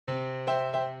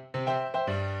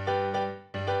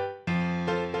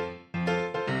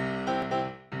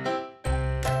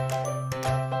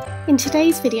In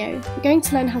today's video, we're going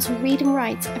to learn how to read and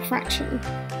write a fraction.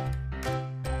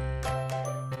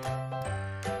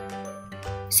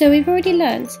 So we've already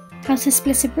learned how to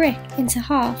split a brick into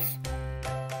half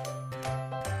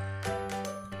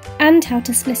and how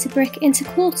to split a brick into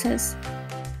quarters.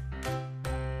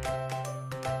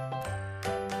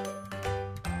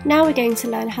 Now we're going to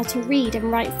learn how to read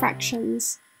and write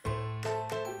fractions.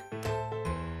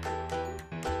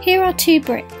 Here are 2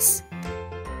 bricks.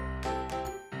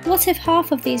 What if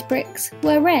half of these bricks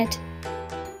were red?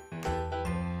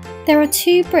 There are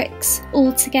 2 bricks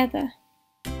all together,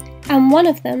 and one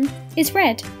of them is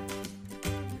red.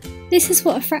 This is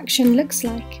what a fraction looks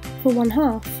like for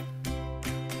 1/2.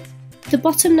 The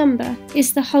bottom number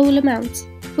is the whole amount,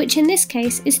 which in this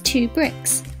case is 2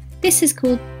 bricks. This is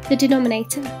called the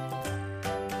denominator.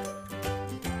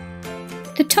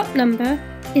 The top number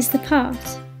is the part,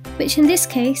 which in this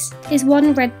case is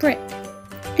 1 red brick.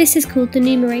 This is called the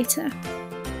numerator.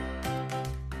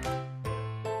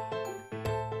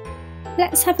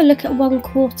 Let's have a look at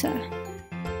 1/4.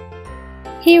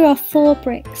 Here are 4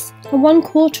 bricks, and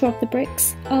 1/4 of the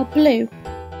bricks are blue.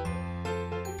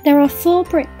 There are 4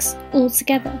 bricks all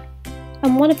together,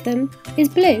 and one of them is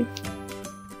blue.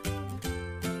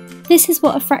 This is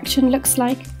what a fraction looks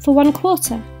like for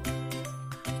 1/4.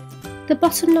 The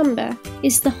bottom number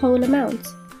is the whole amount,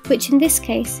 which in this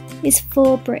case is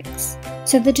 4 bricks,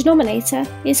 so the denominator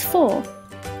is 4.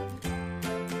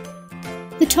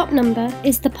 The top number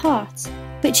is the part,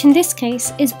 which in this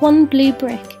case is 1 blue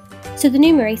brick, so the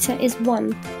numerator is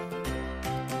 1.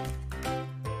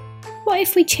 What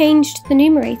if we changed the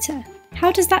numerator?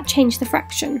 How does that change the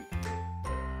fraction?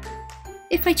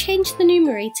 If I change the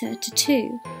numerator to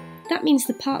 2, that means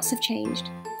the parts have changed.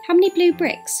 How many blue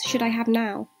bricks should I have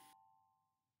now?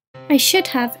 I should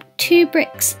have 2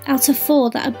 bricks out of 4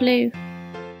 that are blue.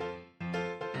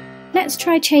 Let's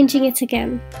try changing it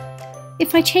again.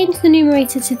 If I change the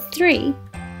numerator to 3,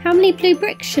 how many blue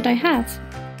bricks should I have?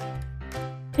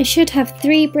 I should have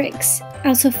 3 bricks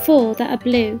out of 4 that are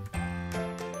blue.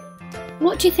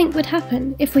 What do you think would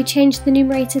happen if we changed the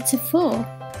numerator to 4?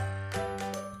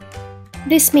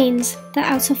 This means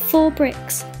that out of 4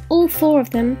 bricks, all 4 of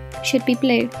them should be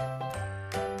blue.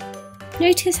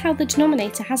 Notice how the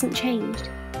denominator hasn't changed.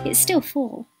 It's still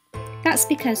 4. That's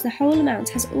because the whole amount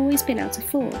has always been out of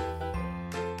 4.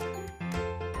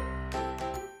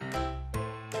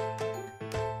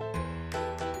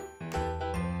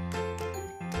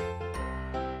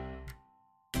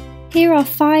 Here are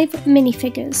 5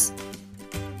 minifigures.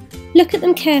 Look at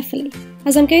them carefully,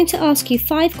 as I'm going to ask you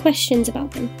 5 questions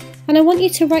about them, and I want you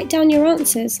to write down your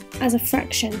answers as a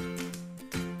fraction.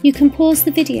 You can pause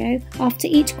the video after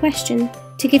each question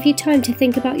to give you time to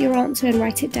think about your answer and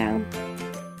write it down.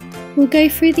 We'll go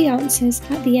through the answers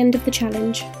at the end of the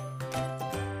challenge.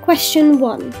 Question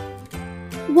 1.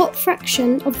 What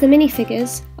fraction of the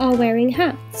minifigures are wearing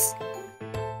hats?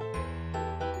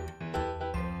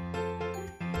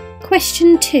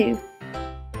 Question 2.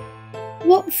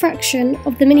 What fraction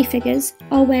of the minifigures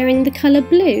are wearing the colour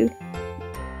blue?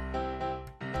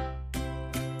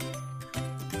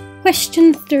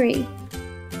 Question 3.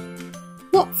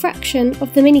 What fraction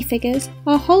of the minifigures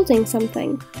are holding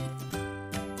something?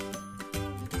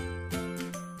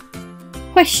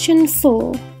 Question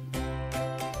 4.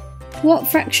 What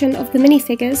fraction of the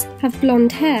minifigures have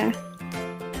blonde hair?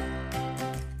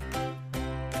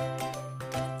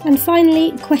 And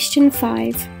finally, question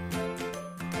 5.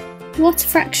 What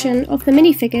fraction of the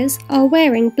minifigures are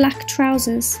wearing black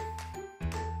trousers?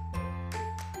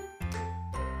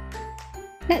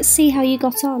 Let's see how you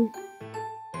got on.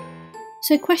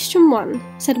 So question 1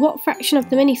 said what fraction of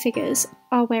the minifigures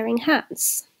are wearing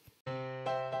hats?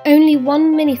 Only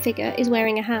 1 minifigure is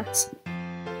wearing a hat,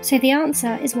 so the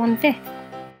answer is 1/5.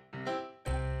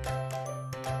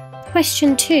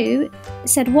 Question 2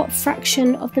 said what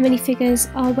fraction of the minifigures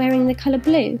are wearing the colour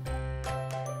blue?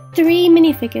 3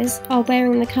 minifigures are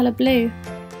wearing the colour blue,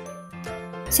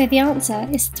 so the answer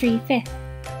is 3/5.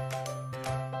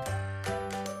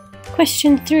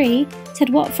 Question 3 said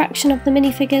what fraction of the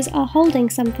minifigures are holding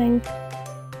something?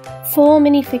 4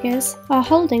 minifigures are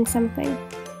holding something,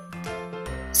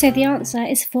 so the answer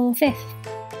is 4/5.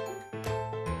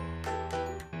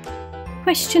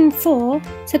 Question 4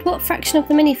 said what fraction of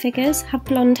the minifigures have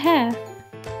blonde hair?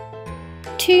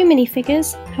 2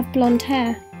 minifigures have blonde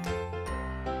hair,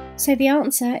 so the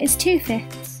answer is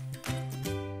 2/5.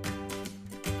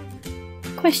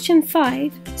 Question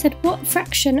 5 said what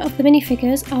fraction of the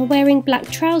minifigures are wearing black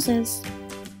trousers?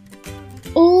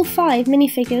 All 5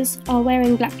 minifigures are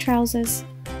wearing black trousers,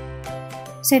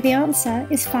 so the answer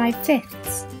is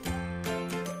 5/5.